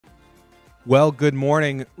Well, good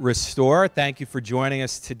morning, Restore. Thank you for joining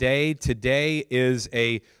us today. Today is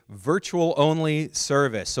a virtual-only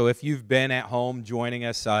service. So if you've been at home joining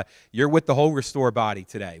us, you're with the whole Restore body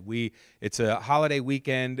today. It's a holiday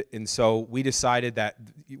weekend, and so we decided that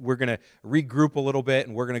we're going to regroup a little bit,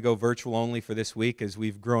 and we're going to go virtual-only for this week, as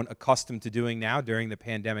we've grown accustomed to doing now during the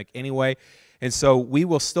pandemic anyway. And so we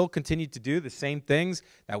will still continue to do the same things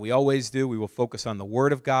that we always do. We will focus on the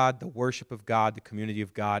Word of God, the worship of God, the community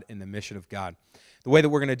of God, and the mission of God. The way that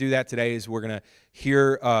we're going to do that today is we're going to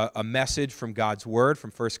hear a message from God's Word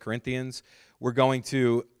from 1 Corinthians. We're going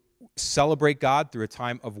to celebrate God through a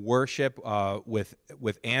time of worship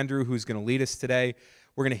with Andrew, who's going to lead us today.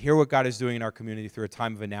 We're going to hear what God is doing in our community through a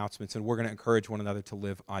time of announcements, and we're going to encourage one another to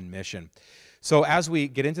live on mission. So as we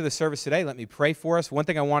get into the service today, let me pray for us. One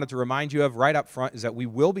thing I wanted to remind you of right up front is that we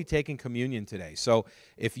will be taking communion today. So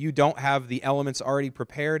if you don't have the elements already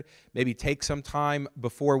prepared, maybe take some time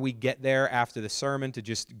before we get there after the sermon to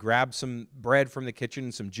just grab some bread from the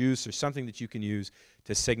kitchen, some juice, or something that you can use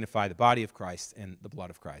to signify the body of Christ and the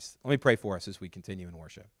blood of Christ. Let me pray for us as we continue in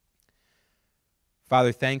worship.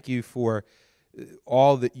 Father, thank you for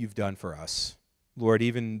all that you've done for us. Lord,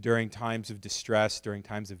 even during times of distress, during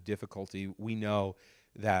times of difficulty, we know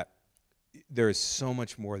that there is so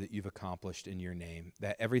much more that you've accomplished in your name,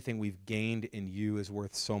 that everything we've gained in you is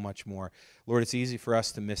worth so much more. Lord, it's easy for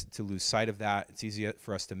us to lose sight of that. It's easy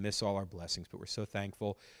for us to miss all our blessings, but we're so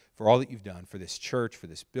thankful for all that you've done, for this church, for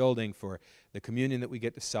this building, for the communion that we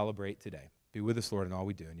get to celebrate today. Be with us, Lord, in all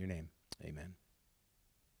we do. In your name, amen.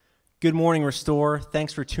 Good morning, Restore.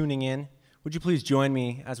 Thanks for tuning in. Would you please join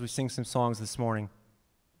me as we sing some songs this morning?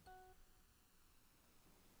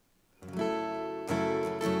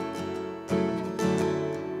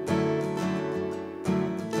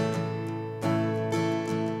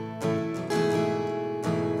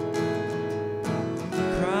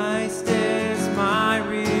 Christ is my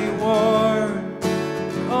reward,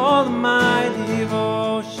 all of my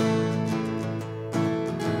devotion.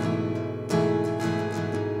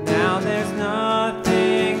 Now there's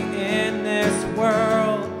nothing in this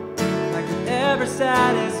world I could ever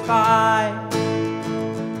satisfy.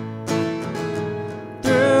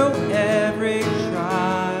 Through every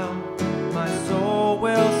trial, my soul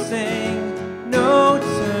will sing, no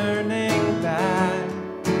turning back.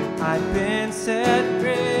 I've been set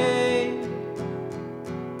free.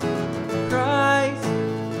 Christ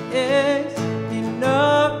is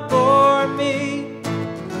enough for me.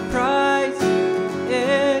 Christ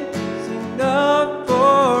is enough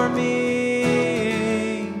for me.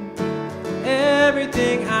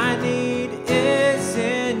 Everything I need is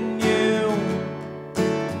in you.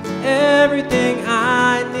 Everything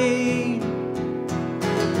I need.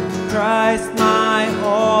 Christ, my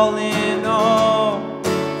all in all,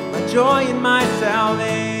 my joy and my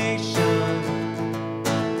salvation.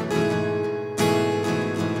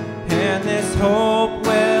 And this hope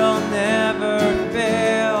will never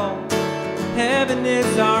fail. Heaven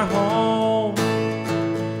is our home.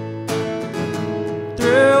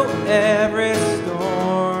 Through every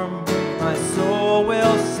storm, my soul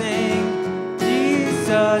will sing,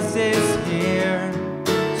 Jesus is here.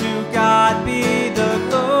 To God be the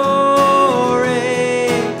glory.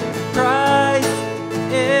 Christ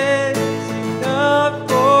is enough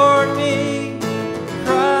for me.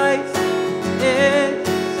 Christ is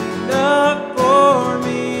enough for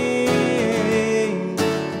me.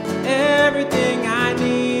 Everything I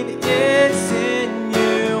need is in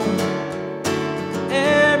you.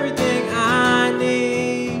 Everything I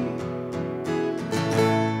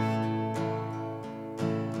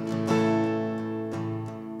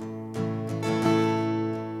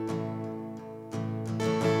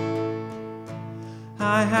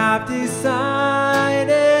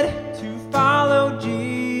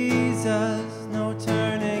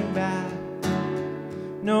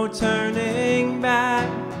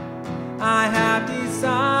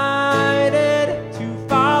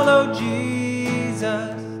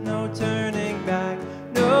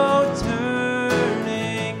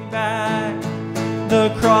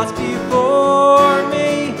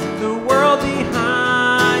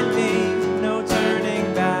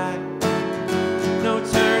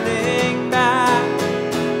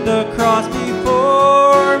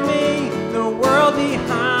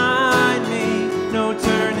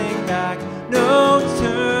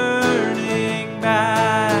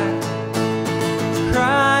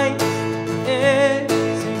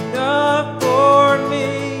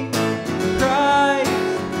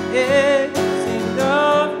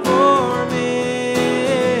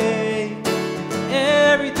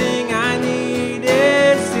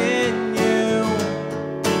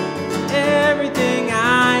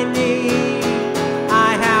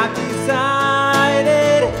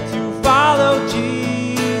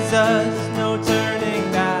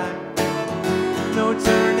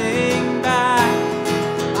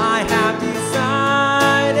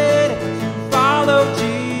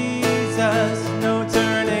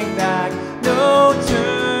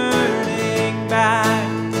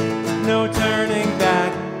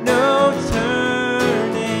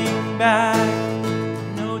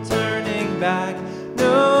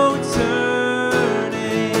no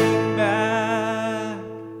turning back.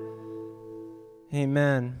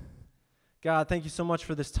 Amen. God, thank you so much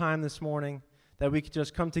for this time this morning, that we could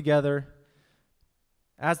just come together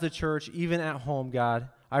as the church, even at home, God.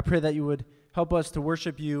 I pray that you would help us to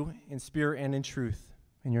worship you in spirit and in truth.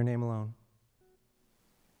 In your name alone.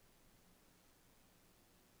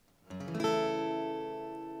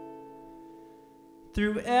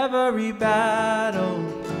 Through every battle,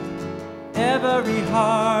 every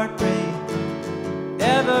heartbreak,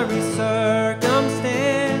 every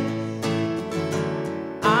circumstance,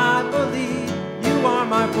 I believe you are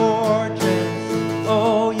my fortress.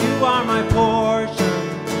 Oh, you are my portion.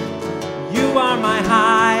 You are my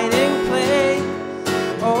hiding place.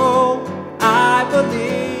 Oh, I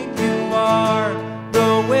believe you are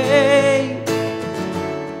the way,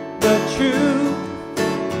 the truth,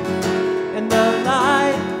 and the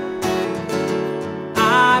light.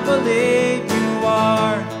 I believe you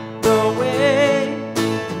are the way,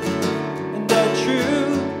 and the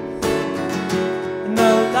truth, and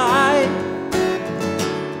the light.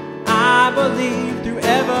 I believe through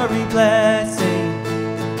every blessing,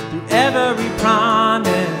 through every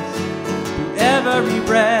promise, through every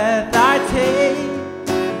breath I take.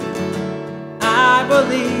 I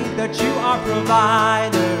believe that you are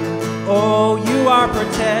provider. Oh, you are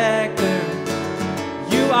protector.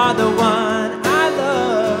 You are the one I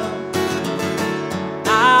love.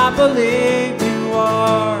 I believe you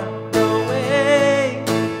are the way,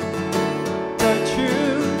 the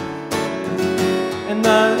truth, and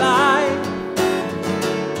the light.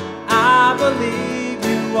 I believe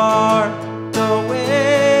you are the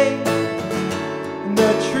way,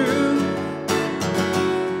 the truth,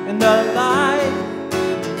 and the light.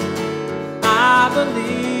 I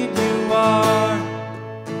believe you are.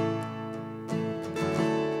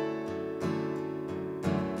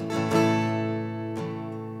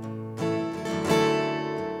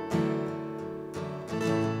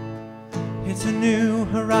 It's a new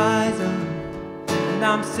horizon, and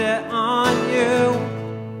I'm set on you.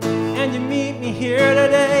 And you meet me here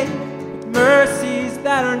today with mercies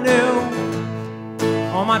that are new.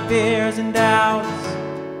 All my fears and doubts,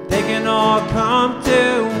 they can all come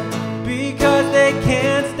to, because they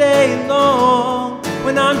can't stay long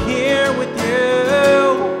when I'm here with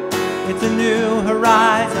you. It's a new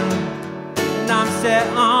horizon, and I'm set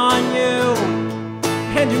on you.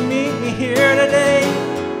 And you meet me here today,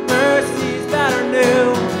 mercies that are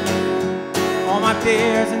new. All my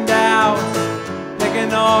fears and doubts, they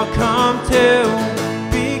can all come to,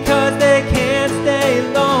 because they can't stay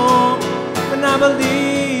long when I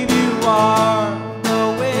believe you are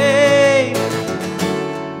the way,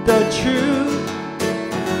 the truth,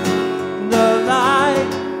 the light.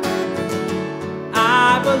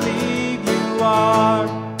 I believe you are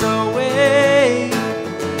the way,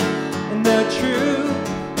 and the truth,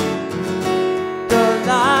 the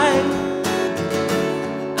light.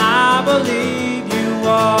 I believe you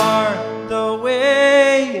are the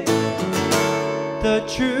way, the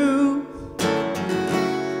truth,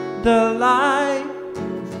 the light.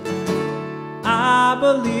 I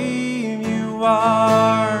believe you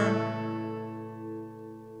are.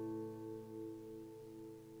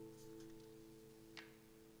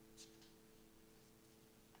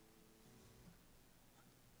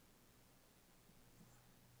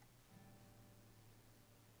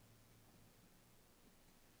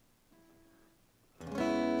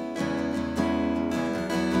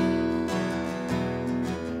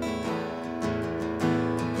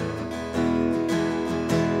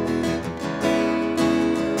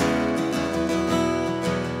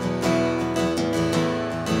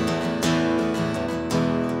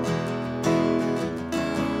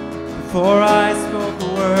 Before I spoke a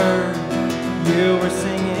word, you were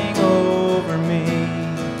singing over me.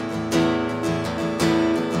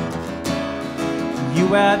 You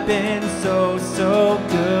have been so, so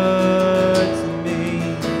good to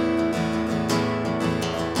me.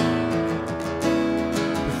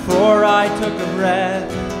 Before I took a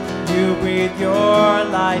breath, you breathed your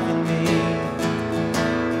life in me.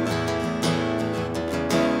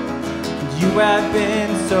 You have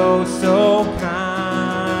been so, so kind.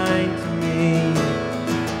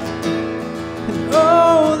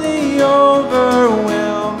 Oh, the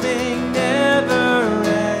overwhelming,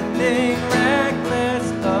 never-ending,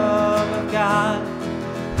 reckless love of God.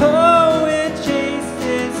 Oh, it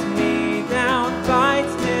chases me down,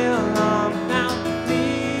 fights till I'm found,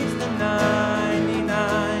 leaves the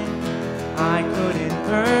 99. I couldn't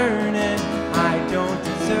earn it, I don't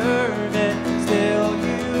deserve it, still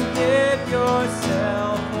you give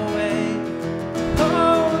yourself away.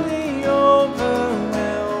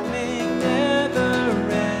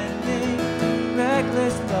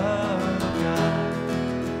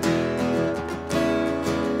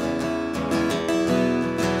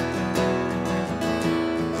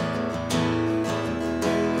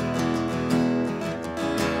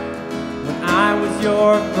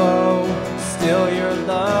 your foe, still your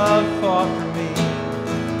love fought for me.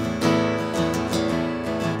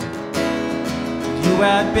 You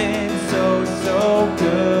have been so, so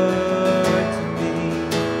good to me.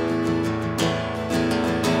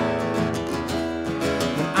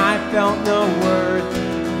 When I felt no worth,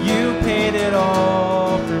 you paid it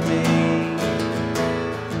all for me.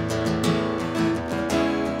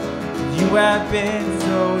 You have been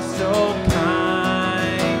so, so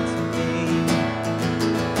kind to me.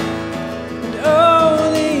 And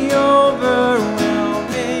oh, the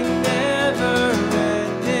overwhelming,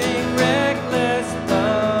 never-ending, reckless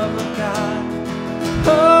love of God.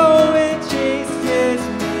 Oh, it chases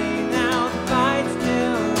me now, fights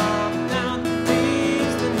till I'm found,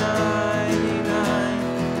 leaves the 99.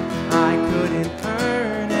 I couldn't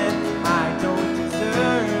earn it, I don't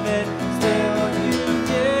deserve it, still you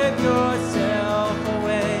give yourself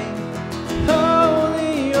away. Oh,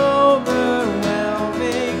 the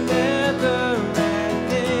overwhelming,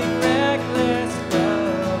 never-ending, reckless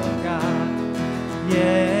love of God.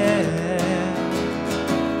 Yeah.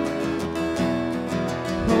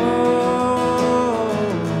 Oh.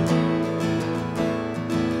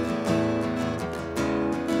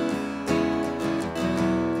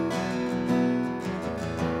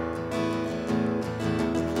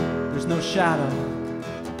 There's no shadow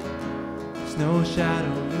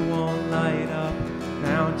you won't light up,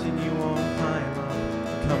 mountain you won't climb up,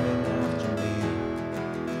 coming after me.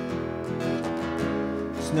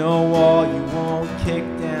 There's no wall you won't kick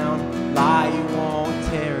down, lie you won't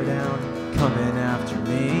tear down, coming after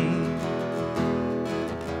me.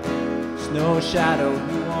 There's no shadow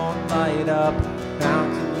you won't light up,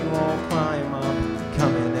 mountain you won't climb up,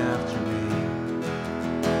 coming after me.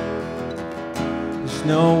 There's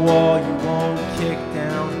no wall you won't kick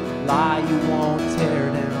down, lie you won't tear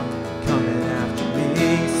down, coming after me.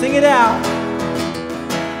 Sing it out.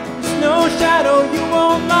 There's no shadow you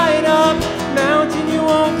won't light up, mountain you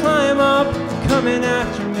won't climb up, coming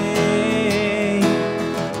after me.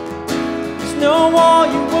 There's no wall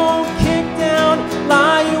you won't kick down,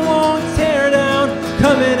 lie you won't tear down,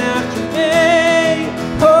 coming after me.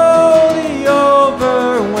 Oh, the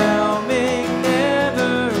overwhelming,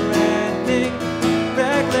 never-ending,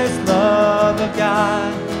 reckless love of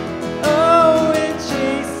God. Oh, it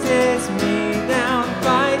chases me down,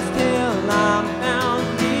 fights till I'm found,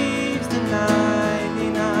 leaves the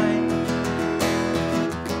 99.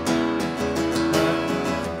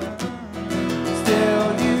 Still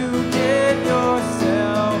you give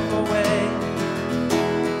yourself away.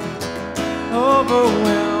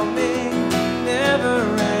 Overwhelming,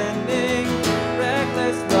 never-ending,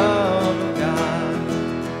 reckless love of God.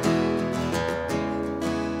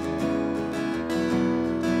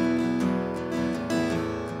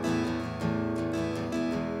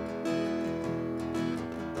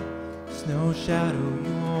 There's no shadow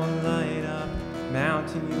you won't light up,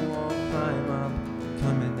 mountain you won't climb up,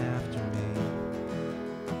 coming after me.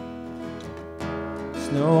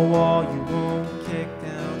 There's no wall you won't kick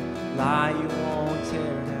down, lie you won't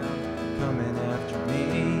tear down, coming after me.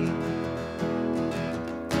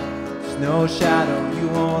 There's no shadow you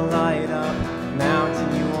won't light up,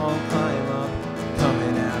 mountain you won't climb up,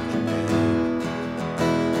 coming after me.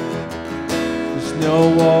 There's no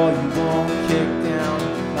wall you won't kick down,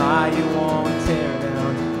 lie you won't tear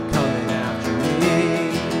down, coming after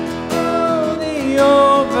me. Oh, the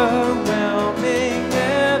overwhelming,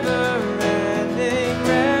 never-ending,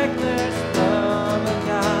 reckless love of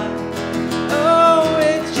God. Oh,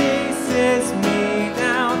 it chases me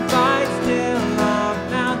down, fights till I'm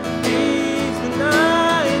found, leaves the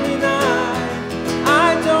 99.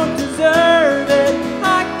 I don't deserve it,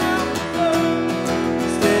 I don't deserve it,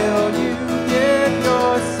 still you give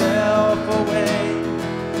yourself away.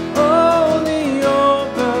 Oh, the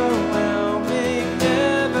overwhelming,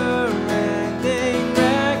 never-ending,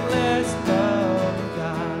 reckless love of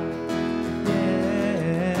God.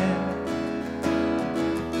 Yeah.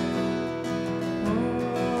 Oh.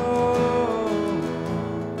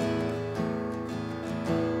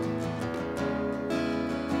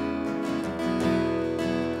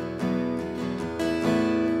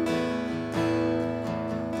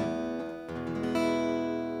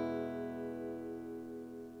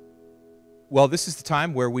 Well, this is the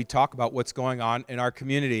time where we talk about what's going on in our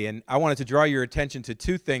community, and I wanted to draw your attention to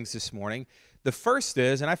two things this morning. The first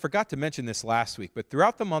is, and I forgot to mention this last week, but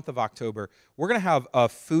throughout the month of October, we're going to have a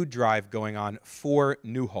food drive going on for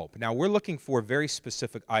New Hope. Now, we're looking for very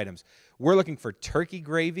specific items. We're looking for turkey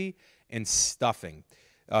gravy and stuffing.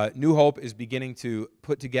 New Hope is beginning to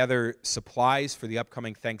put together supplies for the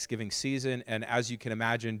upcoming Thanksgiving season, and as you can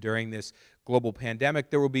imagine, during this global pandemic,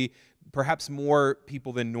 there will be perhaps more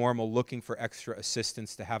people than normal looking for extra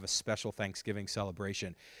assistance to have a special Thanksgiving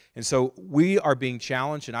celebration. And so we are being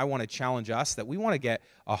challenged, and I want to challenge us that we want to get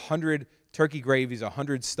 100 turkey gravies,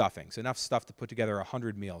 100 stuffings, enough stuff to put together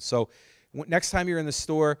 100 meals. So next time you're in the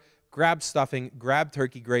store, grab stuffing, grab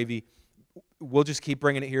turkey gravy. We'll just keep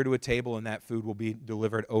bringing it here to a table, and that food will be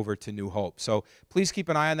delivered over to New Hope. So please keep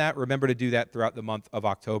an eye on that. Remember to do that throughout the month of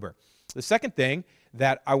October. The second thing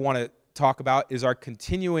that I want to talk about is our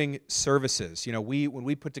continuing services. You know, when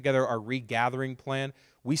we put together our regathering plan,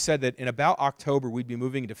 we said that in about October we'd be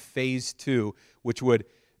moving into phase 2, which would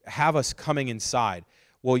have us coming inside.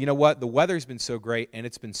 Well, you know what? The weather's been so great, and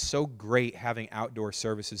it's been so great having outdoor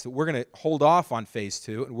services that we're going to hold off on phase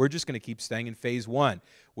 2, and we're just going to keep staying in phase 1,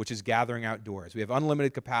 which is gathering outdoors. We have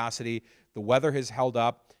unlimited capacity. The weather has held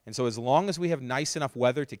up, and so as long as we have nice enough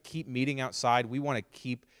weather to keep meeting outside, we want to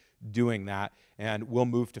keep doing that, and we'll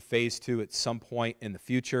move to phase 2 at some point in the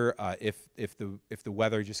future if the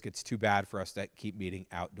weather just gets too bad for us to keep meeting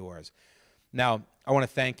outdoors. Now, I want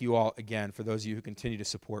to thank you all again for those of you who continue to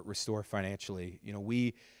support Restore financially. You know,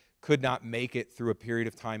 we could not make it through a period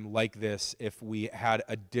of time like this if we had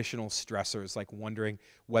additional stressors, like wondering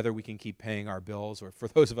whether we can keep paying our bills, or for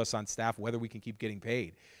those of us on staff, whether we can keep getting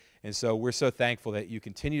paid. And so we're so thankful that you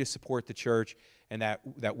continue to support the church and that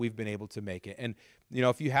we've been able to make it. And, you know,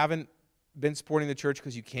 if you haven't been supporting the church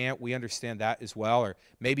because you can't, we understand that as well. Or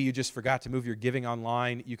maybe you just forgot to move your giving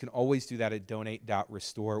online. You can always do that at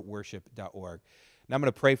donate.restoreworship.org. And I'm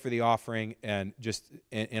going to pray for the offering and just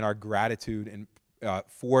in our gratitude and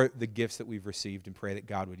for the gifts that we've received, and pray that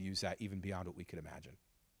God would use that even beyond what we could imagine.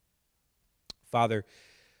 Father,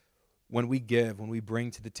 when we give, when we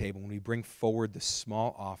bring to the table, when we bring forward the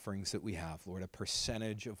small offerings that we have, Lord, a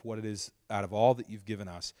percentage of what it is out of all that you've given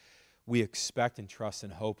us, we expect and trust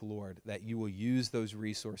and hope, Lord, that you will use those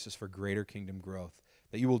resources for greater kingdom growth,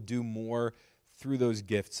 that you will do more through those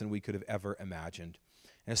gifts than we could have ever imagined.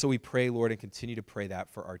 And so we pray, Lord, and continue to pray that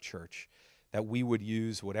for our church, that we would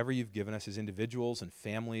use whatever you've given us as individuals and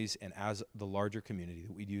families and as the larger community,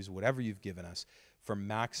 that we'd use whatever you've given us for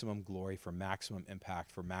maximum glory, for maximum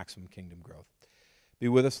impact, for maximum kingdom growth. Be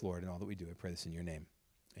with us, Lord, in all that we do. I pray this in your name.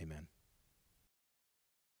 Amen.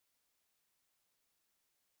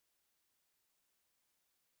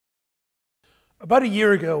 About a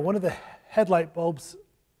year ago, one of the bulbs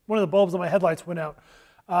on my headlights went out.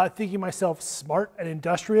 Thinking myself smart and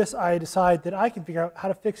industrious, I decided that I can figure out how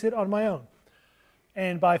to fix it on my own.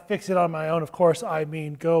 And by fix it on my own, of course, I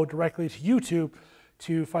mean go directly to YouTube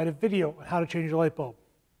to find a video on how to change a light bulb.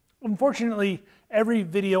 Unfortunately, every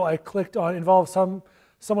video I clicked on involved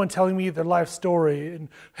someone telling me their life story. And,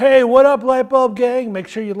 hey, what up, light bulb gang? Make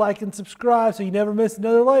sure you like and subscribe so you never miss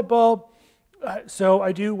another light bulb. So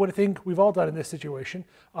I do what I think we've all done in this situation.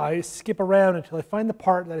 I skip around until I find the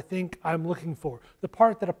part that I think I'm looking for, the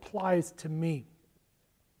part that applies to me.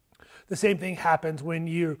 The same thing happens when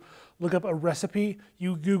you look up a recipe,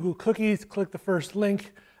 you Google cookies, click the first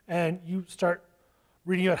link, and you start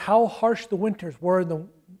reading about how harsh the winters were in the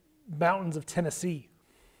mountains of Tennessee.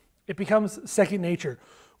 It becomes second nature.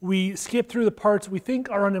 We skip through the parts we think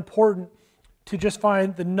are unimportant to just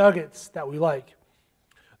find the nuggets that we like.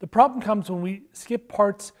 The problem comes when we skip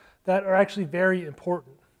parts that are actually very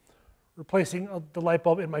important. Replacing the light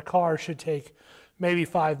bulb in my car should take maybe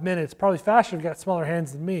 5 minutes, probably faster if you've got smaller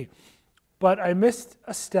hands than me. But I missed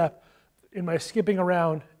a step in my skipping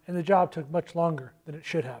around, and the job took much longer than it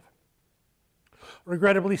should have.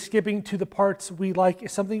 Regrettably, skipping to the parts we like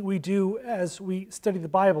is something we do as we study the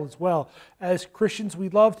Bible as well. As Christians, we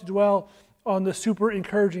love to dwell on the super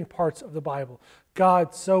encouraging parts of the Bible.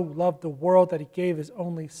 God so loved the world that he gave his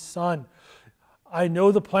only son. I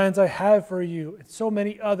know the plans I have for you, and so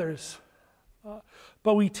many others.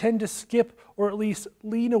 But we tend to skip, or at least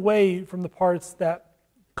lean away from the parts that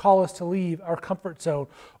call us to leave our comfort zone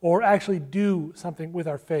or actually do something with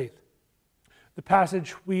our faith. The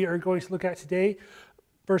passage we are going to look at today,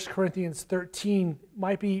 1 Corinthians 13,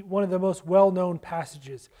 might be one of the most well-known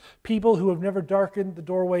passages. People who have never darkened the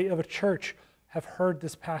doorway of a church have heard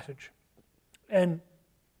this passage. And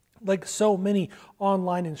like so many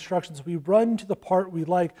online instructions, we run to the part we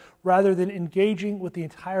like rather than engaging with the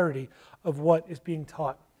entirety of what is being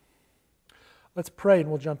taught. Let's pray and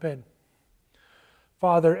we'll jump in.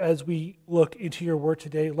 Father, as we look into your word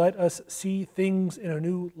today, let us see things in a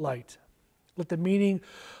new light. Let the meaning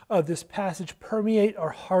of this passage permeate our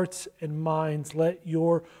hearts and minds. Let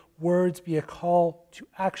your words be a call to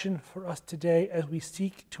action for us today as we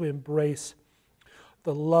seek to embrace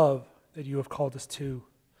the love that you have called us to.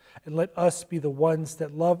 And let us be the ones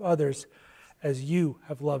that love others as you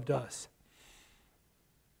have loved us.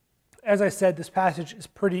 As I said, this passage is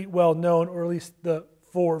pretty well known, or at least the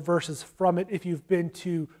 4 verses from it. If you've been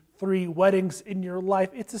to 3 weddings in your life,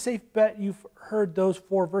 it's a safe bet you've heard those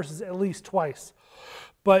 4 verses at least twice.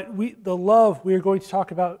 But the love we are going to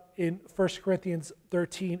talk about in 1 Corinthians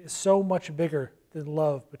 13 is so much bigger than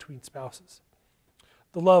love between spouses.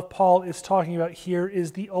 The love Paul is talking about here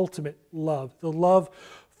is the ultimate love, the love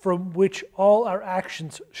from which all our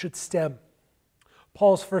actions should stem.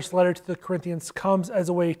 Paul's first letter to the Corinthians comes as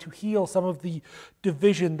a way to heal some of the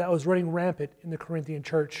division that was running rampant in the Corinthian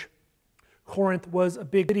church. Corinth was a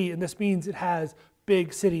big city, and this means it has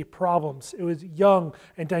big city problems. It was young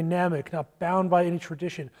and dynamic, not bound by any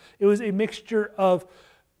tradition. It was a mixture of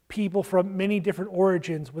people from many different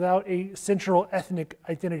origins without a central ethnic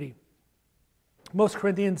identity. Most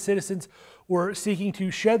Corinthian citizens were seeking to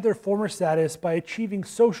shed their former status by achieving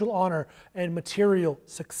social honor and material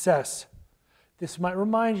success. This might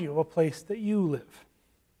remind you of a place that you live.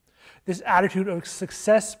 This attitude of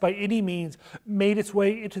success by any means made its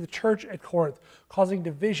way into the church at Corinth, causing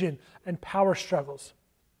division and power struggles.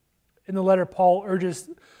 In the letter, Paul urges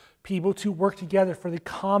people to work together for the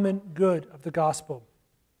common good of the gospel.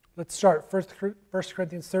 Let's start 1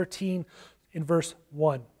 Corinthians 13 in verse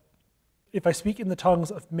 1. If I speak in the tongues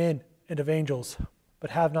of men and of angels, but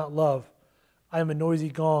have not love, I am a noisy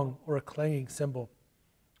gong or a clanging cymbal.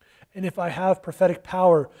 And if I have prophetic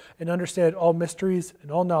power and understand all mysteries and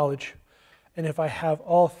all knowledge, and if I have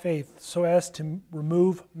all faith so as to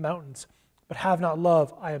remove mountains, but have not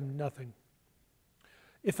love, I am nothing.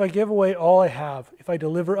 If I give away all I have, if I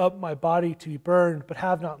deliver up my body to be burned, but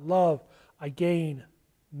have not love, I gain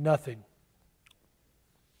nothing.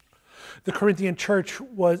 The Corinthian church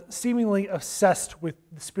was seemingly obsessed with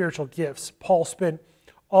the spiritual gifts. Paul spent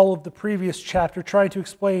all of the previous chapter trying to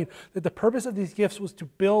explain that the purpose of these gifts was to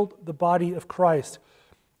build the body of Christ.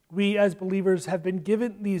 We as believers have been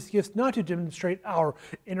given these gifts not to demonstrate our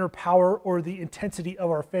inner power or the intensity of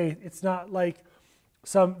our faith. It's not like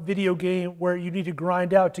some video game where you need to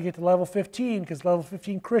grind out to get to level 15 because level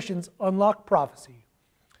 15 Christians unlock prophecy.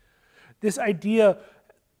 This idea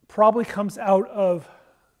probably comes out of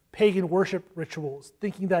pagan worship rituals,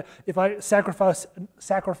 thinking that if I sacrifice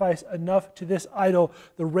enough to this idol,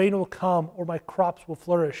 the rain will come or my crops will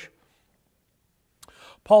flourish.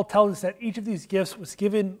 Paul tells us that each of these gifts was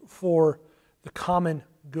given for the common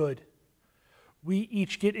good. We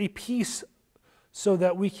each get a piece so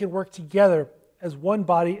that we can work together as one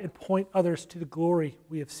body and point others to the glory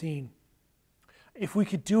we have seen. If we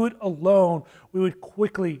could do it alone, we would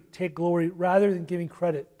quickly take glory rather than giving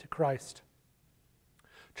credit to Christ.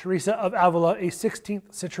 Teresa of Avila, a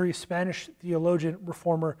 16th century Spanish theologian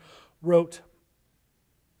reformer, wrote,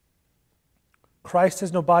 Christ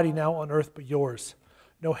has no body now on earth but yours,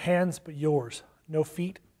 no hands but yours, no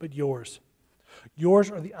feet but yours. Yours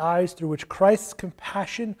are the eyes through which Christ's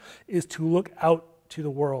compassion is to look out to the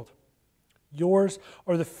world. Yours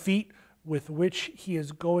are the feet with which he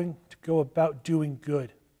is going to go about doing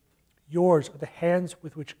good. Yours are the hands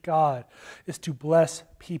with which God is to bless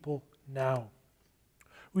people now.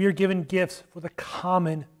 We are given gifts for the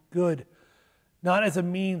common good, not as a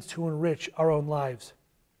means to enrich our own lives.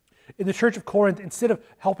 In the church of Corinth, instead of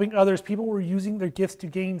helping others, people were using their gifts to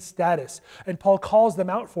gain status, and Paul calls them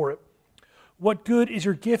out for it. What good is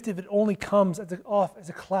your gift if it only comes off as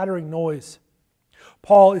a clattering noise?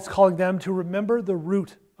 Paul is calling them to remember the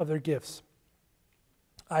root of their gifts.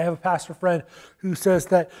 I have a pastor friend who says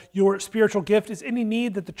that your spiritual gift is any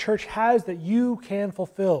need that the church has that you can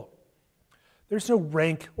fulfill. There's no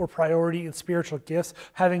rank or priority in spiritual gifts.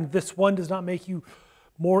 Having this one does not make you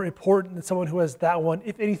more important than someone who has that one.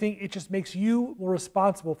 If anything, it just makes you more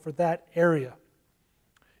responsible for that area.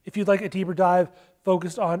 If you'd like a deeper dive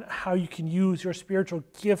focused on how you can use your spiritual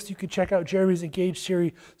gifts, you can check out Jeremy's Engage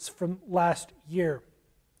series from last year.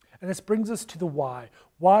 And this brings us to the why.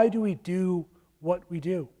 Why do we do what we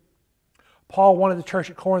do? Paul wanted the church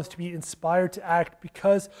at Corinth to be inspired to act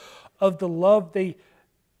because of the love they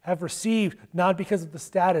have received, not because of the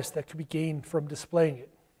status that could be gained from displaying it.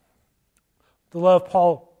 The love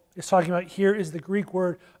Paul is talking about here is the Greek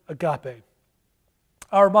word agape.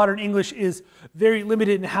 Our modern English is very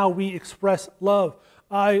limited in how we express love.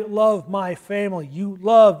 I love my family. You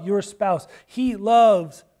love your spouse. He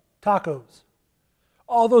loves tacos.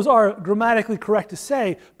 All those are grammatically correct to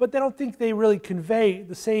say, but I don't think they really convey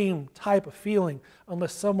the same type of feeling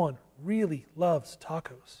unless someone really loves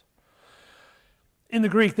tacos. In the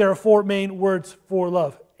Greek, there are 4 main words for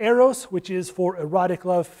love. Eros, which is for erotic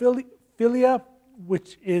love. Philia,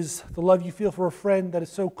 which is the love you feel for a friend that is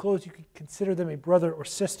so close you could consider them a brother or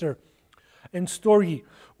sister. And storge,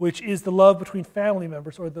 which is the love between family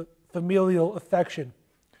members or the familial affection.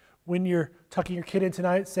 When you're tucking your kid in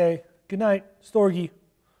tonight, say, "Good night, Storgy."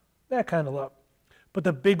 That kind of love. But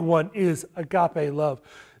the big one is agape love.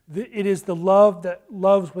 It is the love that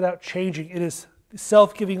loves without changing. It is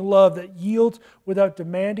self-giving love that yields without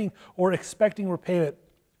demanding or expecting repayment.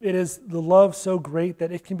 It is the love so great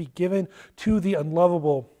that it can be given to the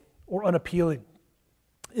unlovable or unappealing.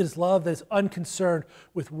 It is love that is unconcerned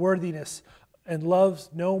with worthiness and loves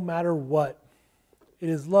no matter what. It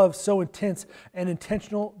is love so intense and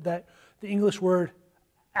intentional that the English word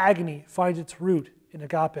agony finds its root in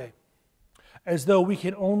agape, as though we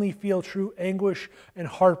can only feel true anguish and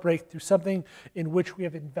heartbreak through something in which we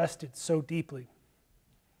have invested so deeply.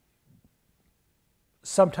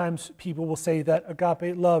 Sometimes people will say that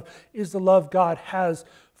agape love is the love God has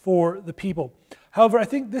for the people. However, I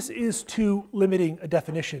think this is too limiting a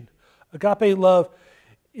definition. Agape love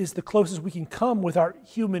is the closest we can come with our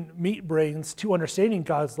human meat brains to understanding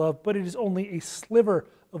God's love, but it is only a sliver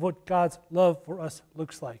of what God's love for us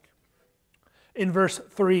looks like. In verse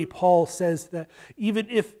 3, Paul says that even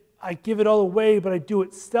if I give it all away, but I do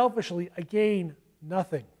it selfishly, I gain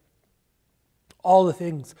nothing. All the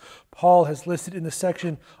things Paul has listed in this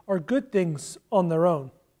section are good things on their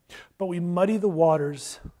own, but we muddy the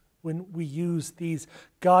waters when we use these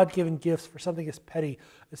God-given gifts for something as petty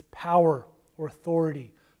as power or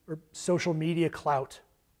authority or social media clout.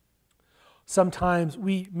 Sometimes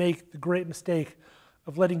we make the great mistake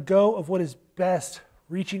of letting go of what is best,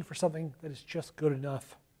 reaching for something that is just good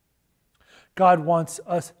enough. God wants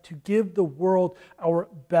us to give the world our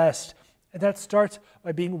best, and that starts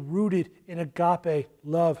by being rooted in agape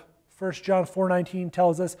love. 1 John 4:19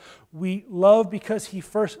 tells us, we love because he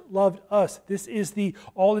first loved us. This is the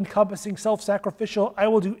all-encompassing, self-sacrificial, I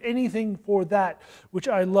will do anything for that which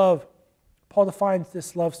I love. Paul defines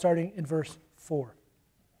this love starting in verse 4.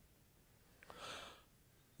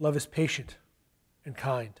 Love is patient and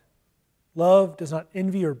kind. Love does not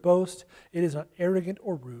envy or boast. It is not arrogant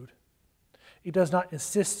or rude. It does not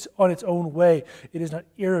insist on its own way. It is not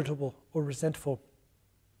irritable or resentful.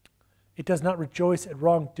 It does not rejoice at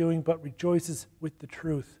wrongdoing, but rejoices with the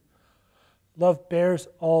truth. Love bears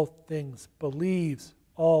all things, believes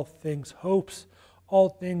all things, hopes all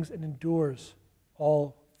things, and endures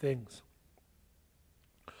all things.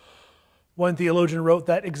 One theologian wrote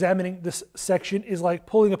that examining this section is like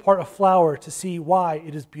pulling apart a flower to see why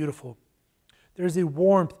it is beautiful. There is a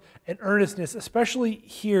warmth and earnestness, especially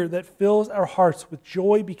here, that fills our hearts with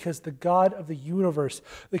joy because the God of the universe,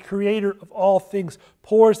 the creator of all things,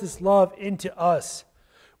 pours this love into us.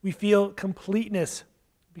 We feel completeness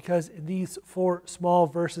because in these 4 small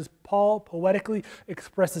verses, Paul poetically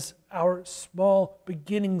expresses our small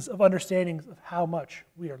beginnings of understandings of how much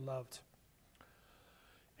we are loved.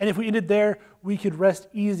 And if we ended there, we could rest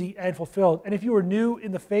easy and fulfilled. And if you are new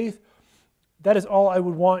in the faith, that is all I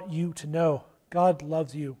would want you to know. God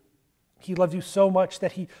loves you. He loves you so much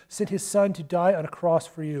that he sent his son to die on a cross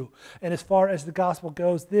for you. And as far as the gospel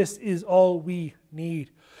goes, this is all we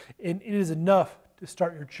need. And it is enough to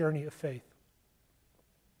start your journey of faith.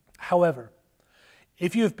 However,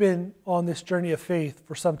 if you have been on this journey of faith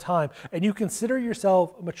for some time and you consider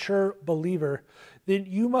yourself a mature believer, then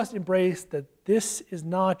you must embrace that this is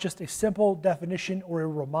not just a simple definition or a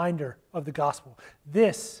reminder of the gospel.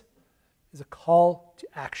 This is a call to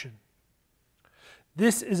action.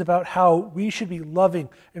 This is about how we should be loving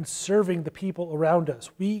and serving the people around us.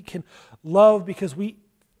 We can love because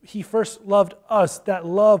he first loved us. That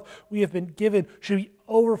love we have been given should be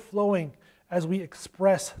overflowing as we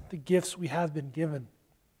express the gifts we have been given.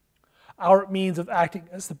 Our means of acting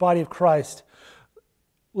as the body of Christ.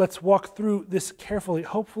 Let's walk through this carefully.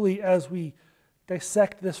 Hopefully, as we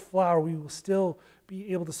dissect this flower, we will still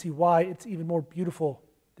be able to see why it's even more beautiful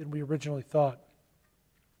than we originally thought.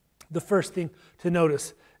 The first thing to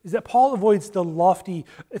notice is that Paul avoids the lofty,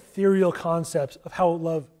 ethereal concepts of how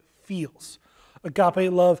love feels. Agape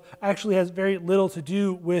love actually has very little to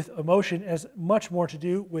do with emotion, as much more to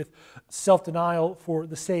do with self-denial for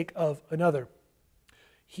the sake of another.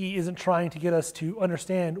 He isn't trying to get us to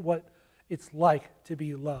understand what it's like to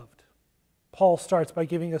be loved. Paul starts by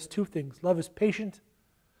giving us 2 things. Love is patient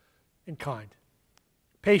and kind.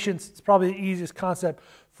 Patience is probably the easiest concept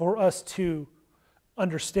for us to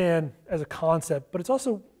understand as a concept, but it's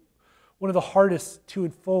also one of the hardest to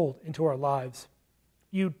unfold into our lives.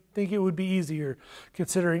 You'd think it would be easier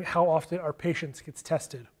considering how often our patience gets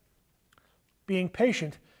tested. Being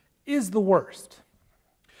patient is the worst.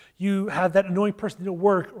 You have that annoying person at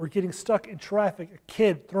work or getting stuck in traffic, a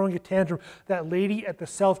kid throwing a tantrum, that lady at the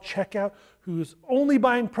self-checkout who's only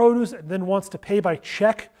buying produce and then wants to pay by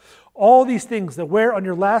check. All these things that wear on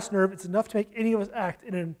your last nerve, it's enough to make any of us act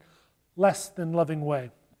in a less than loving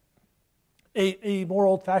way. A more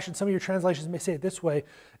old-fashioned, some of your translations may say it this way,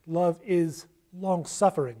 love is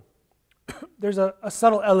long-suffering. There's a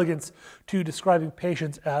subtle elegance to describing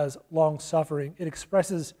patience as long-suffering. It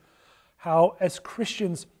expresses how, as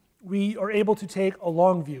Christians, we are able to take a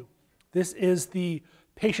long view. This is the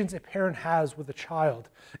patience a parent has with a child.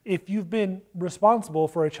 If you've been responsible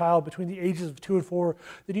for a child between the ages of 2 and 4,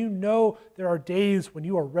 then you know there are days when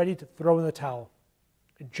you are ready to throw in the towel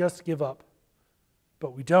and just give up.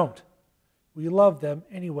 But we don't. We love them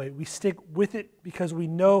anyway. We stick with it because we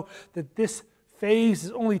know that this phase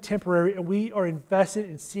is only temporary, and we are invested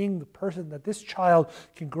in seeing the person that this child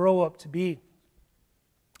can grow up to be.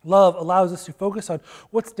 Love allows us to focus on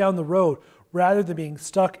what's down the road rather than being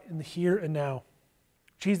stuck in the here and now.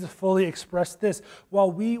 Jesus fully expressed this.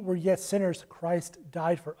 While we were yet sinners, Christ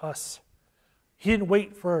died for us. He didn't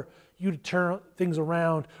wait for you to turn things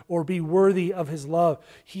around or be worthy of his love.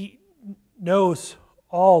 He knows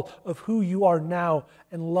all of who you are now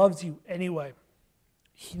and loves you anyway.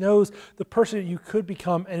 He knows the person you could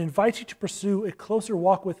become and invites you to pursue a closer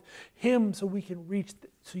walk with him so you can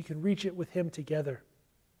reach it with him together.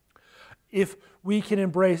 If we can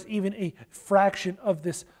embrace even a fraction of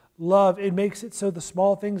this love, it makes it so the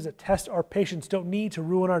small things that test our patience don't need to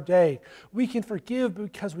ruin our day. We can forgive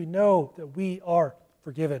because we know that we are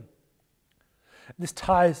forgiven. This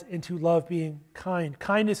ties into love being kind.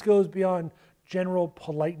 Kindness goes beyond general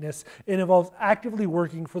politeness. It involves actively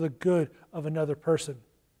working for the good of another person,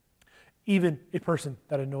 even a person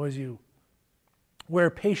that annoys you. Where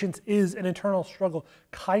patience is an internal struggle,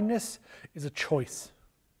 kindness is a choice.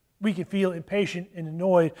 We can feel impatient and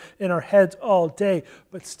annoyed in our heads all day,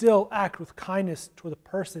 but still act with kindness toward the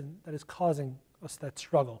person that is causing us that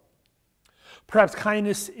struggle. Perhaps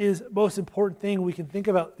kindness is the most important thing we can think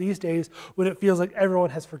about these days when it feels like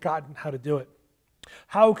everyone has forgotten how to do it.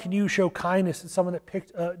 How can you show kindness to someone that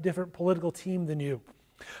picked a different political team than you?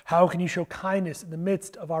 How can you show kindness in the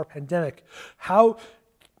midst of our pandemic? How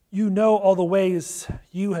you know all the ways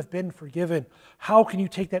you have been forgiven? How can you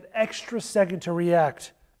take that extra second to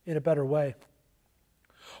react in a better way?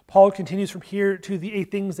 Paul continues from here to the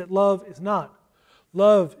 8 things that love is not.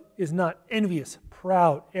 Love is not envious,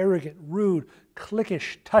 proud, arrogant, rude,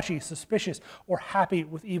 cliquish, touchy, suspicious, or happy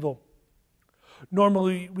with evil.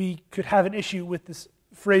 Normally, we could have an issue with this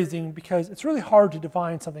phrasing because it's really hard to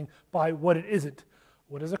define something by what it isn't.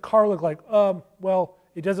 What does a car look like? Well,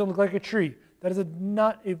 it doesn't look like a tree. That is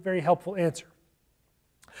not a very helpful answer.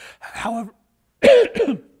 However,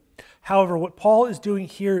 what Paul is doing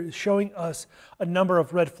here is showing us a number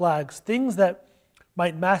of red flags, things that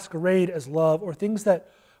might masquerade as love or things that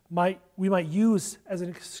we might use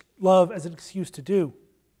as love as an excuse to do.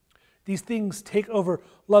 These things take over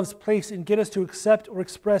love's place and get us to accept or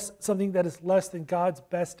express something that is less than God's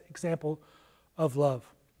best example of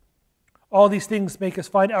love. All these things make us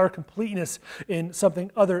find our completeness in something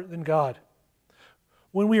other than God.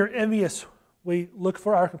 When we are envious, we look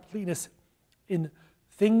for our completeness in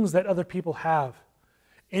things that other people have.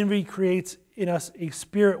 Envy creates in us a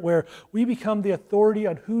spirit where we become the authority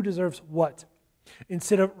on who deserves what.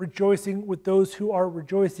 Instead of rejoicing with those who are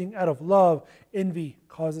rejoicing out of love, envy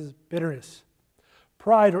causes bitterness.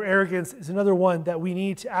 Pride or arrogance is another one that we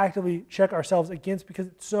need to actively check ourselves against because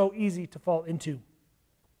it's so easy to fall into.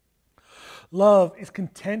 Love is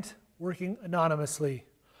content working anonymously.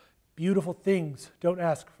 Beautiful things don't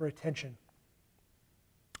ask for attention.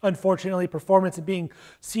 Unfortunately, performance and being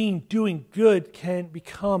seen doing good can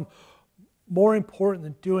become more important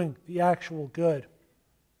than doing the actual good.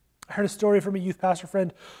 I heard a story from a youth pastor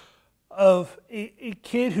friend of a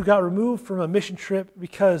kid who got removed from a mission trip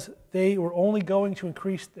because they were only going to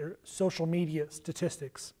increase their social media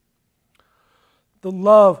statistics. The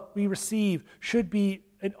love we receive should be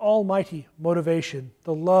an almighty motivation.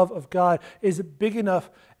 The love of God is big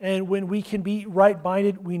enough, and when we can be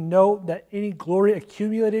right-minded, we know that any glory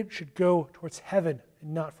accumulated should go towards heaven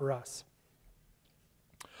and not for us.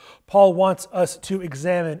 Paul wants us to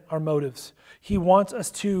examine our motives. He wants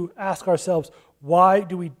us to ask ourselves, why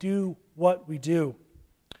do we do what we do?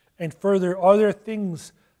 And further, are there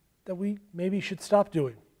things that we maybe should stop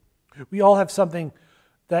doing? We all have something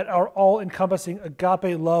that our all-encompassing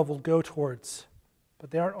agape love will go towards,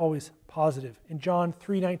 but they aren't always positive. In John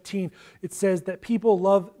 3:19, it says that people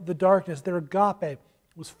love the darkness. Their agape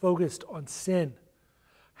was focused on sin.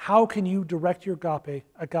 How can you direct your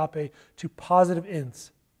agape to positive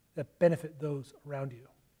ends that benefit those around you?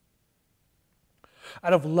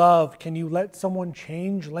 Out of love, can you let someone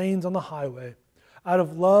change lanes on the highway? Out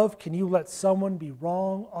of love, can you let someone be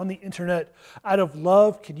wrong on the internet? Out of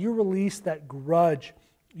love, can you release that grudge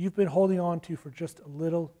you've been holding on to for just a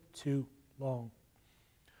little too long?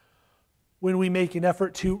 When we make an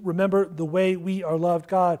effort to remember the way we are loved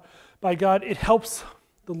by God, it helps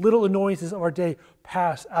the little annoyances of our day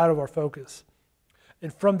pass out of our focus.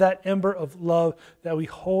 And from that ember of love that we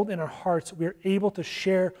hold in our hearts, we are able to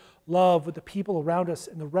share love with the people around us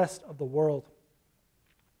and the rest of the world.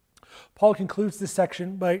 Paul concludes this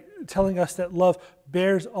section by telling us that love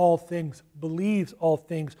bears all things, believes all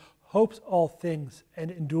things, hopes all things, and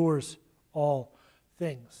endures all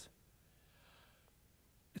things.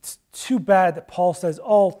 It's too bad that Paul says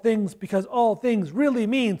all things, because all things really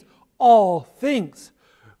means all things.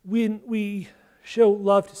 When we show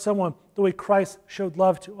love to someone the way Christ showed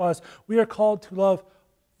love to us, we are called to love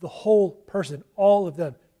the whole person, all of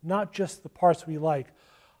them, not just the parts we like.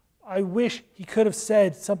 I wish he could have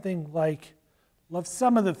said something like, love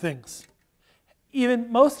some of the things.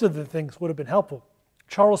 Even most of the things would have been helpful.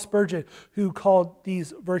 Charles Spurgeon, who called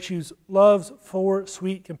these virtues love's four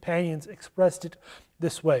sweet companions, expressed it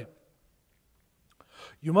this way: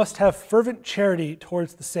 you must have fervent charity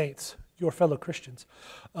towards the saints, your fellow Christians,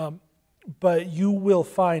 but you will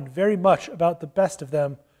find very much about the best of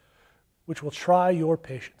them which will try your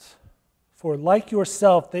patience. For like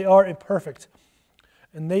yourself, they are imperfect,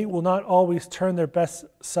 and they will not always turn their best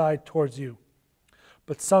side towards you,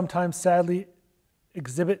 but sometimes sadly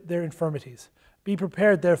exhibit their infirmities. Be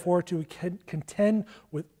prepared, therefore, to contend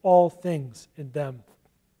with all things in them.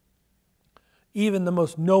 Even the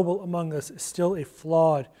most noble among us is still a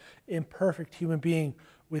flawed, imperfect human being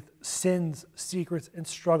with sins, secrets, and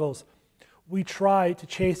struggles. We try to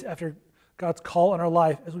chase after God's call on our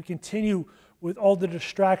life as we continue with all the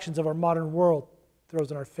distractions of our modern world throws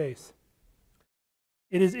in our face.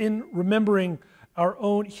 It is in remembering our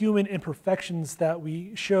own human imperfections that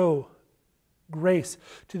we show grace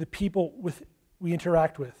to the people we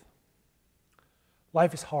interact with.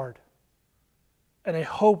 Life is hard, and I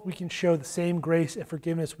hope we can show the same grace and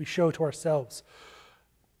forgiveness we show to ourselves.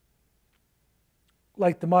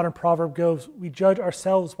 Like the modern proverb goes, we judge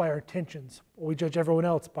ourselves by our intentions, or we judge everyone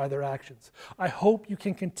else by their actions. I hope you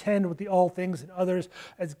can contend with the all things in others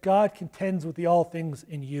as God contends with the all things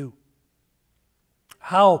in you.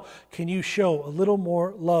 How can you show a little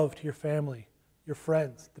more love to your family, your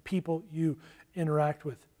friends, the people you interact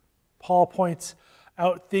with? Paul points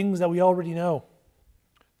out things that we already know.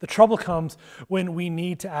 The trouble comes when we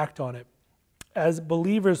need to act on it. As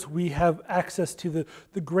believers, we have access to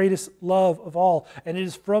the greatest love of all, and it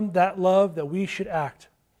is from that love that we should act.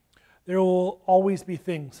 There will always be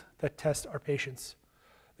things that test our patience.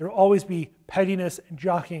 There will always be pettiness and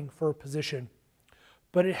jockeying for a position,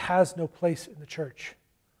 but it has no place in the church.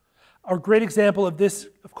 Our great example of this,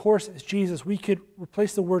 of course, is Jesus. We could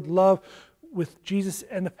replace the word love with Jesus,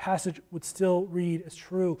 and the passage would still read as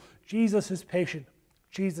true. Jesus is patient.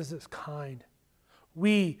 Jesus is kind.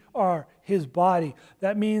 We are his body.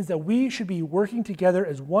 That means that we should be working together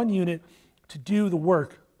as one unit to do the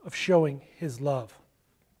work of showing his love.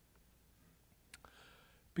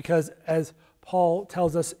 Because as Paul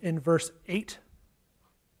tells us in verse 8,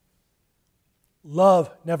 love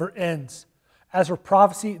never ends. As for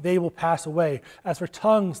prophecy, they will pass away. As for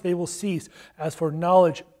tongues, they will cease. As for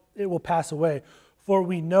knowledge, it will pass away. For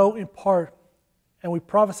we know in part, and we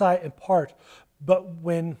prophesy in part, but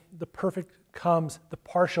when the perfect comes, the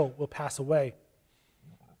partial will pass away.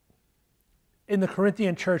 In the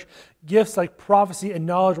Corinthian church, gifts like prophecy and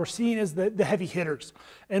knowledge were seen as the heavy hitters.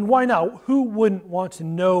 And why not? Who wouldn't want to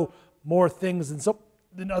know more things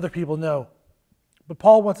than other people know? But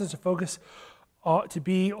Paul wants us to focus to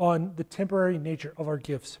be on the temporary nature of our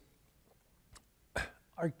gifts.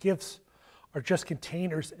 Our gifts are just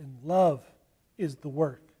containers, and love is the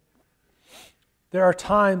work. There's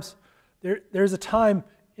a time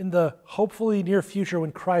in the hopefully near future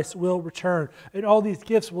when Christ will return, and all these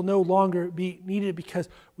gifts will no longer be needed because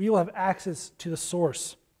we will have access to the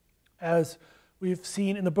source. As we've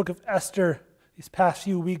seen in the book of Esther these past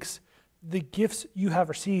few weeks, the gifts you have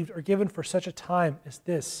received are given for such a time as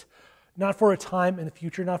this. Not for a time in the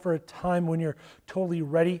future, not for a time when you're totally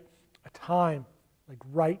ready, a time like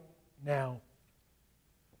right now.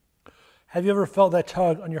 Have you ever felt that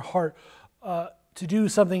tug on your heart to do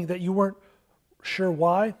something that you weren't sure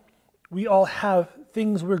why? We all have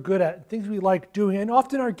things we're good at, things we like doing, and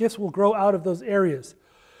often our gifts will grow out of those areas.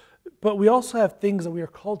 But we also have things that we are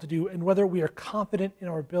called to do, and whether we are confident in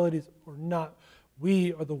our abilities or not,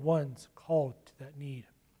 we are the ones called to that need.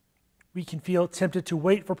 We can feel tempted to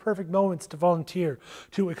wait for perfect moments to volunteer,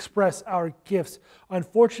 to express our gifts.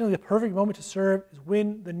 Unfortunately, the perfect moment to serve is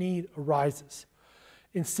when the need arises,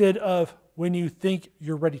 instead of when you think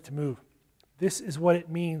you're ready to move. This is what it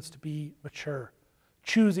means to be mature,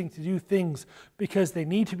 choosing to do things because they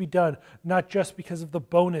need to be done, not just because of the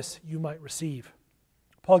bonus you might receive.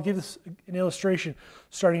 Paul gives us an illustration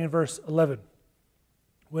starting in verse 11.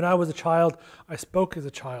 When I was a child, I spoke as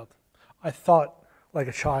a child. I thought like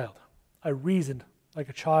a child. I reasoned like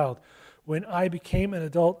a child. When I became an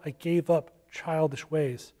adult, I gave up childish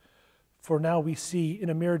ways. For now we see in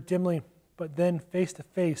a mirror dimly, but then face to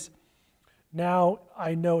face. Now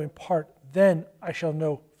I know in part, then I shall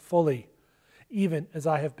know fully, even as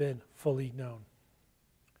I have been fully known.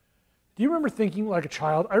 Do you remember thinking like a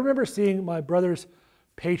child? I remember seeing my brother's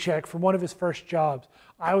paycheck from one of his first jobs.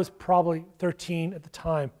 I was probably 13 at the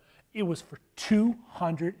time. It was for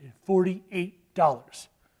 $248.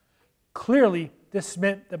 Clearly, this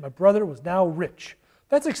meant that my brother was now rich.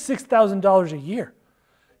 That's like $6,000 a year.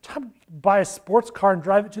 Time to buy a sports car and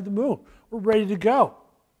drive it to the moon. We're ready to go.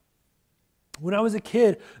 When I was a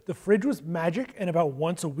kid, the fridge was magic, and about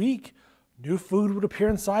once a week, new food would appear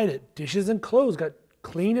inside it. Dishes and clothes got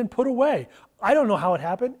cleaned and put away. I don't know how it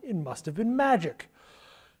happened. It must have been magic.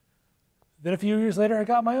 Then a few years later, I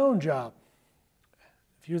got my own job.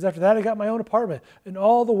 A few years after that, I got my own apartment. And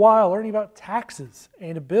all the while, learning about taxes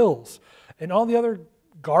and bills and all the other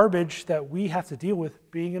garbage that we have to deal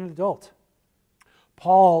with being an adult.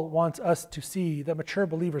 Paul wants us to see that mature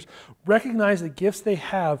believers recognize the gifts they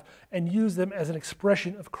have and use them as an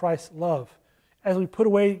expression of Christ's love. As we put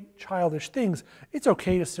away childish things, it's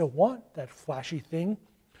okay to still want that flashy thing,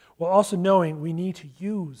 while also knowing we need to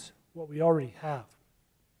use what we already have.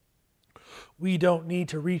 We don't need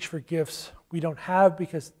to reach for gifts we don't have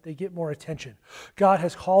because they get more attention. God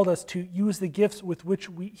has called us to use the gifts with which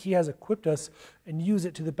He has equipped us and use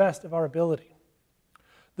it to the best of our ability.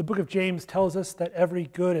 The book of James tells us that every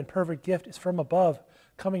good and perfect gift is from above,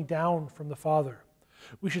 coming down from the Father.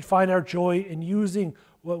 We should find our joy in using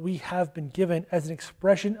what we have been given as an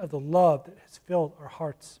expression of the love that has filled our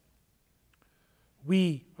hearts.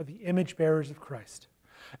 We are the image bearers of Christ.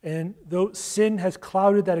 And though sin has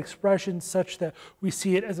clouded that expression such that we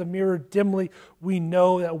see it as a mirror dimly, we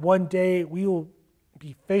know that one day we will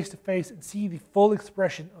be face to face and see the full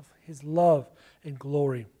expression of His love and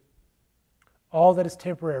glory. All that is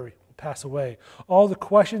temporary will pass away. All the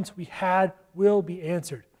questions we had will be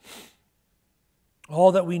answered.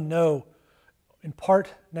 All that we know in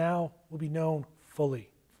part now will be known fully.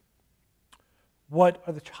 What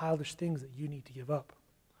are the childish things that you need to give up?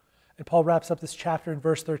 And Paul wraps up this chapter in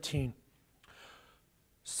verse 13.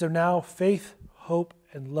 So now faith, hope,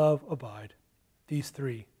 and love abide, these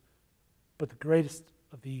three. But the greatest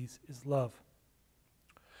of these is love.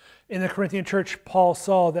 In the Corinthian church, Paul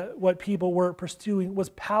saw that what people were pursuing was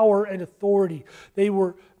power and authority. They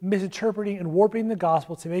were misinterpreting and warping the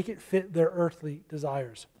gospel to make it fit their earthly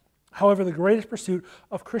desires. However, the greatest pursuit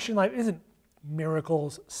of Christian life isn't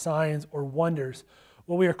miracles, signs, or wonders.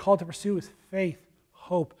 What we are called to pursue is faith,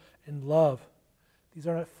 hope, and love. These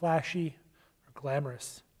are not flashy or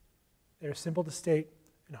glamorous. They are simple to state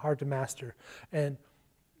and hard to master, and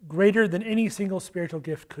greater than any single spiritual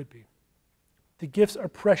gift could be. The gifts are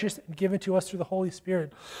precious and given to us through the Holy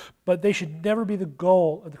Spirit, but they should never be the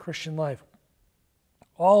goal of the Christian life.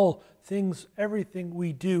 All things, everything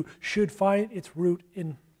we do should find its root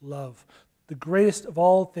in love. The greatest of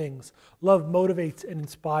all things. Love motivates and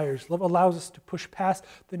inspires. Love allows us to push past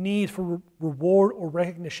the need for reward or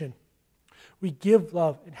recognition. We give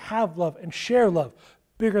love and have love and share love.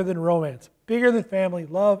 Bigger than romance, bigger than family.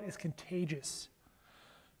 Love is contagious.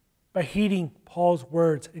 By heeding Paul's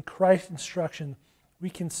words and Christ's instruction, we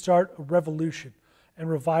can start a revolution and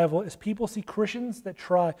revival as people see Christians that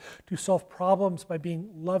try to solve problems by being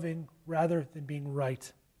loving rather than being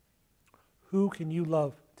right. Who can you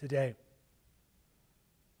love today?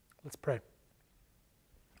 Let's pray.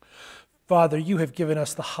 Father, you have given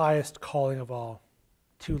us the highest calling of all,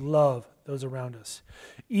 to love those around us,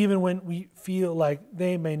 even when we feel like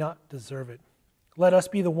they may not deserve it. Let us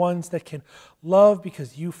be the ones that can love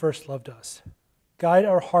because you first loved us. Guide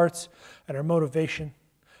our hearts and our motivation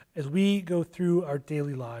as we go through our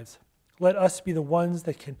daily lives. Let us be the ones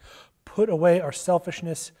that can put away our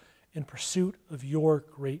selfishness in pursuit of your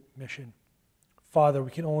great mission. Father,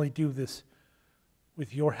 we can only do this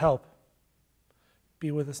with your help.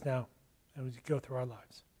 Be with us now as we go through our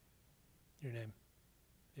lives. In your name,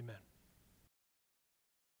 amen.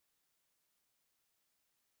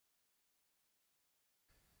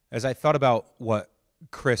 As I thought about what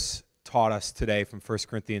Chris taught us today from 1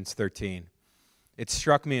 Corinthians 13, it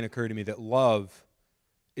struck me and occurred to me that love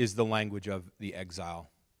is the language of the exile.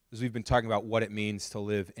 As we've been talking about what it means to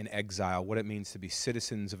live in exile, what it means to be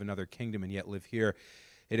citizens of another kingdom and yet live here,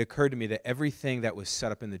 it occurred to me that everything that was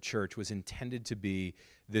set up in the church was intended to be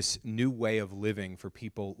this new way of living for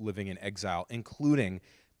people living in exile, including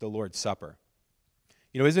the Lord's Supper.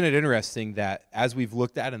 You know, isn't it interesting that as we've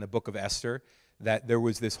looked at in the book of Esther, that there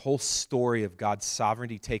was this whole story of God's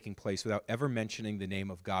sovereignty taking place without ever mentioning the name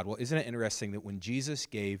of God? Well, isn't it interesting that when Jesus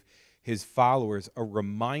gave his followers a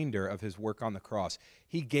reminder of his work on the cross,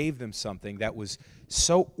 he gave them something that was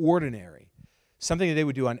so ordinary, something that they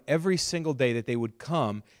would do on every single day, that they would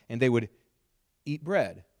come and they would eat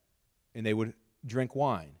bread and they would drink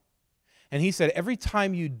wine. And he said, every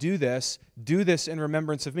time you do this in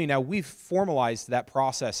remembrance of me. Now, we've formalized that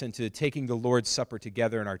process into taking the Lord's Supper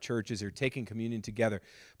together in our churches or taking communion together.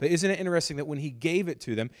 But isn't it interesting that when he gave it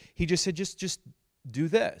to them, he just said, just do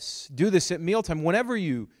this. Do this at mealtime. Whenever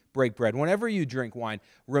you break bread, whenever you drink wine,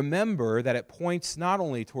 remember that it points not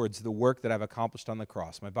only towards the work that I've accomplished on the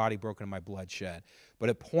cross, my body broken and my blood shed, but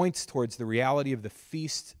it points towards the reality of the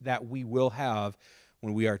feast that we will have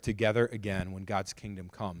when we are together again, when God's kingdom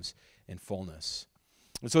comes in fullness.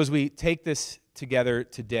 And so as we take this together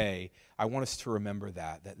today, I want us to remember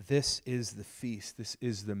that this is the feast, this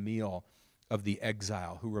is the meal of the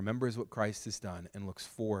exile who remembers what Christ has done and looks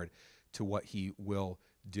forward to what he will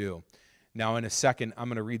do. Now, in a second, I'm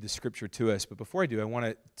going to read the scripture to us, but before I do, I want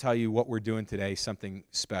to tell you what we're doing today, something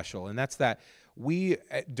special, and that's that we,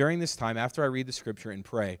 during this time, after I read the scripture and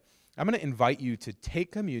pray, I'm going to invite you to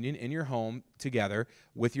take communion in your home together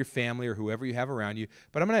with your family or whoever you have around you,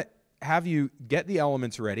 but I'm going to have you get the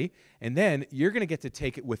elements ready, and then you're going to get to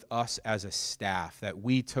take it with us as a staff, that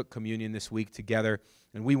we took communion this week together,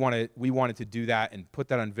 and we wanted to do that and put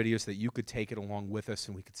that on video so that you could take it along with us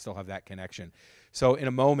and we could still have that connection. So in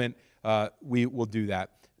a moment, we will do that.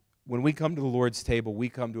 When we come to the Lord's table, we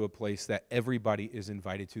come to a place that everybody is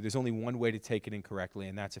invited to. There's only one way to take it in correctly,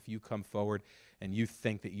 and that's if you come forward and you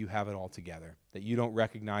think that you have it all together, that you don't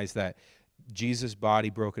recognize that Jesus' body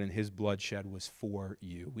broken and his blood shed was for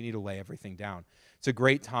you. We need to lay everything down. It's a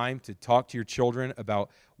great time to talk to your children about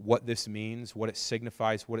what this means, what it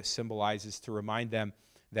signifies, what it symbolizes, to remind them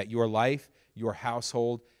that your life, your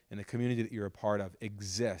household, and the community that you're a part of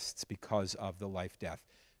exists because of the life, death,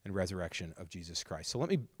 and resurrection of Jesus Christ. So let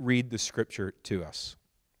me read the scripture to us.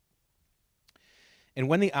 And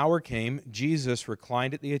when the hour came, Jesus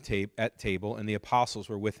reclined at the table, and the apostles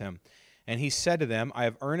were with him. And he said to them, I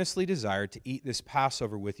have earnestly desired to eat this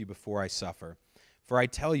Passover with you before I suffer. For I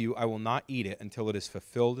tell you, I will not eat it until it is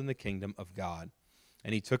fulfilled in the kingdom of God.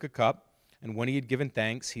 And he took a cup, and when he had given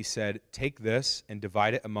thanks, he said, Take this and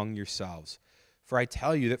divide it among yourselves. For I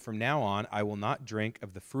tell you that from now on I will not drink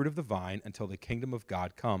of the fruit of the vine until the kingdom of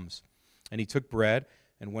God comes. And he took bread,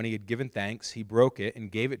 and when he had given thanks, he broke it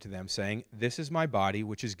and gave it to them, saying, This is my body,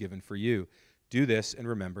 which is given for you. Do this in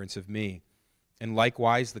remembrance of me. And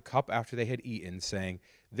likewise the cup after they had eaten, saying,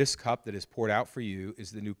 This cup that is poured out for you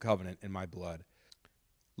is the new covenant in my blood.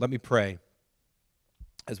 Let me pray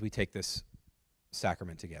as we take this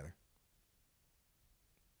sacrament together.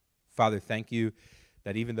 Father, thank you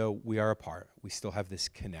that even though we are apart, we still have this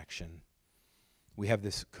connection. We have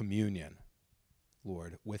this communion,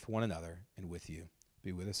 Lord, with one another and with you.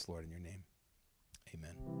 Be with us, Lord, in your name.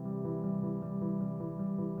 Amen.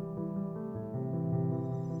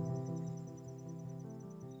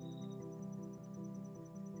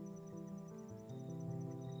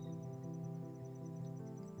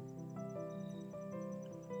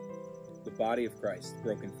 The body of Christ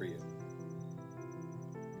broken for you.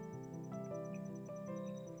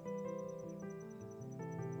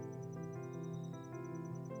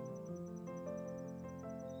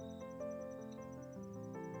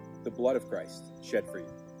 The blood of Christ shed for you.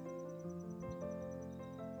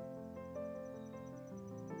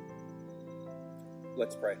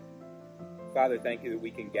 Let's pray. Father, thank you that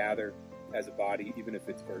we can gather as a body, even if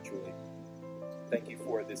it's virtually. Thank you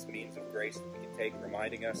for this means of grace that we can take,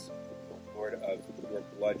 reminding us, Lord, of your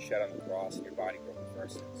blood shed on the cross and your body broken for our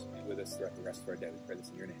sins. Be with us throughout the rest of our day. We pray this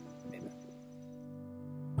in your name. Amen.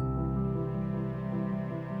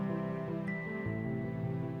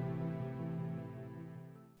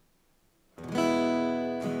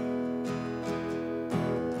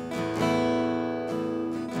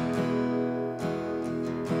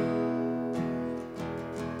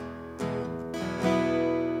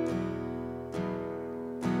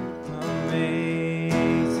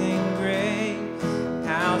 Amazing grace,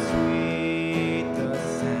 how sweet the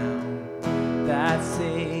sound that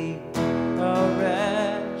saved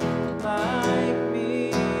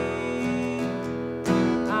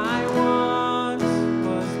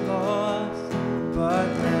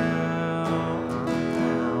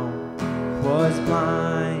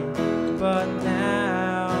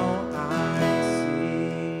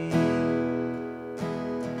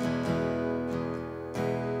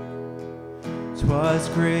 'twas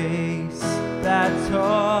grace that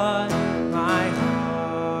taught my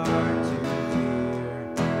heart to fear,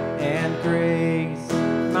 and grace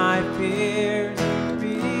my fears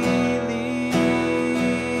relieved.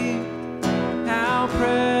 How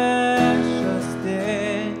precious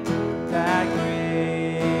did that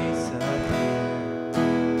grace appear,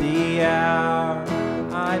 the hour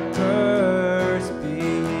I first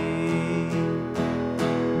believed.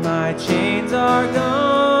 My chains are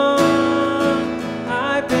gone,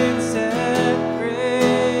 I've been set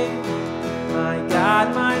free. My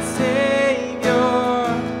God, my Savior,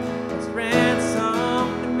 has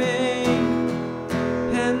ransomed me.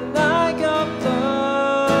 And like a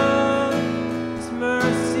flood, His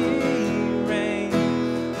mercy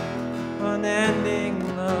reigns, unending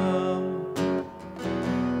love,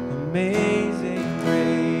 amazing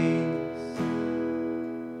grace.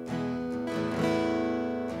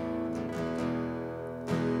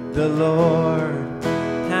 The Lord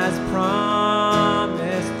has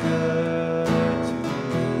promised good to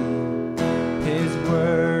me. His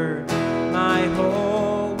word my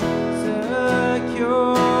hope secures.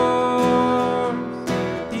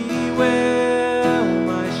 He will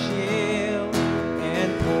my shield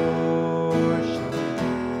and portion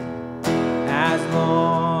as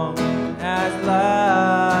long as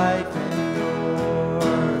life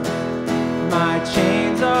endures. My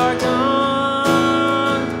chains are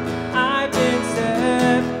gone, I've been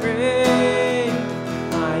set free.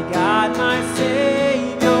 My God, my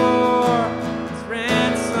Savior, has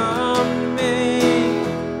ransomed me.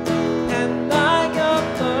 And like a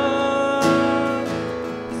flood,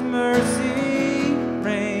 His mercy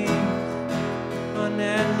reigns,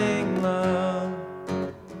 unending love,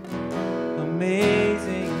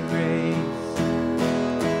 amazing grace.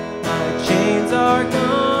 My chains are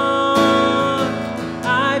gone,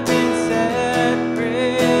 I've been set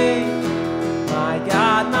free. My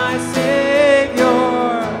God, my Savior,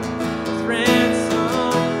 has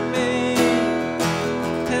ransomed me.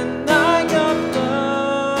 And like a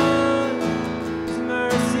flood, His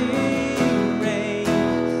mercy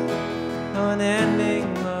reigns, unending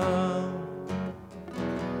love,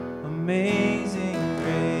 amazing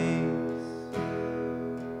grace.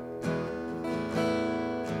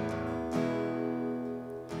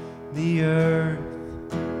 The earth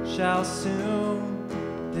shall soon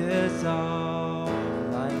dissolve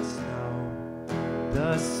like snow.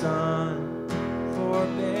 The sun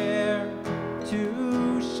forbear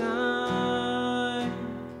to shine.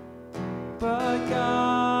 But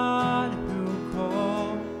God, who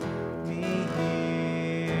called me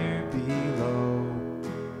here below,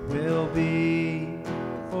 will be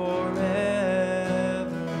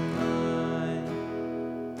forever mine.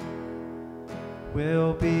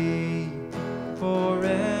 Will be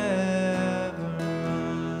forever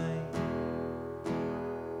mine.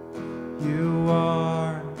 You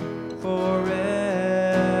are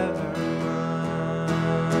forever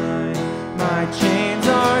mine. My chains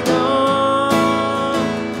are gone,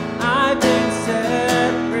 I've been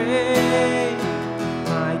set free.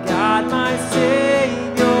 My God, my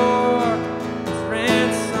Savior, has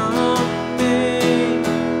ransomed me.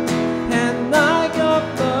 And like a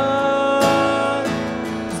flood,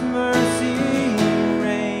 His mercy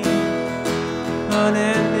reigns,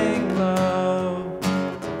 unending love,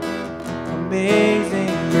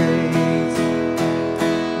 amazing grace.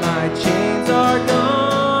 My chains are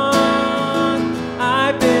gone,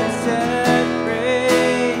 I've been set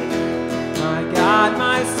free. My God,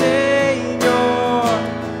 my Savior,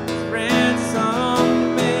 has ransomed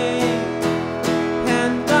me.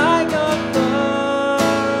 And like a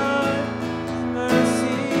flood, His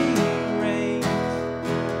mercy reigns,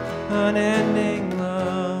 unending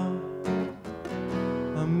love,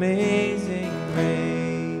 amazing grace.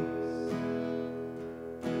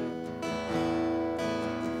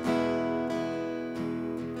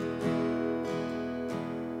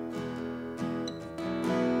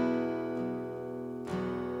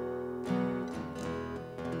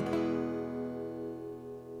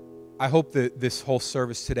 I hope that this whole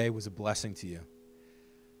service today was a blessing to you.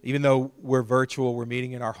 Even though we're virtual, we're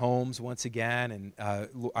meeting in our homes once again, and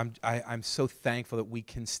I'm so thankful that we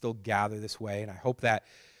can still gather this way, and I hope that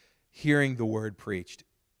hearing the word preached,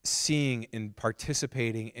 seeing and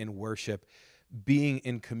participating in worship, being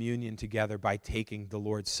in communion together by taking the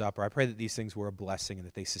Lord's Supper, I pray that these things were a blessing and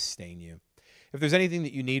that they sustain you. If there's anything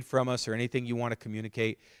that you need from us or anything you want to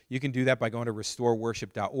communicate, you can do that by going to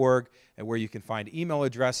restoreworship.org, and where you can find email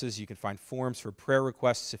addresses, you can find forms for prayer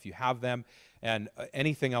requests if you have them, and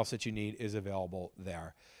anything else that you need is available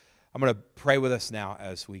there. I'm going to pray with us now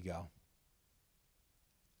as we go.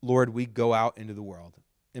 Lord, we go out into the world,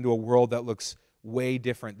 into a world that looks way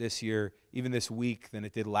different this year, even this week, than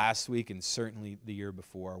it did last week and certainly the year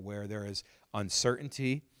before, where there is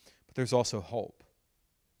uncertainty, but there's also hope,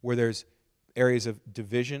 where there's areas of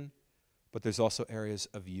division, but there's also areas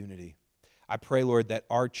of unity. I pray, Lord, that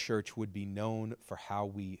our church would be known for how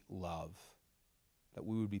we love, that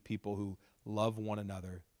we would be people who love one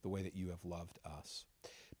another the way that you have loved us.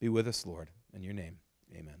 Be with us, Lord. In your name,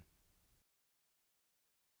 amen.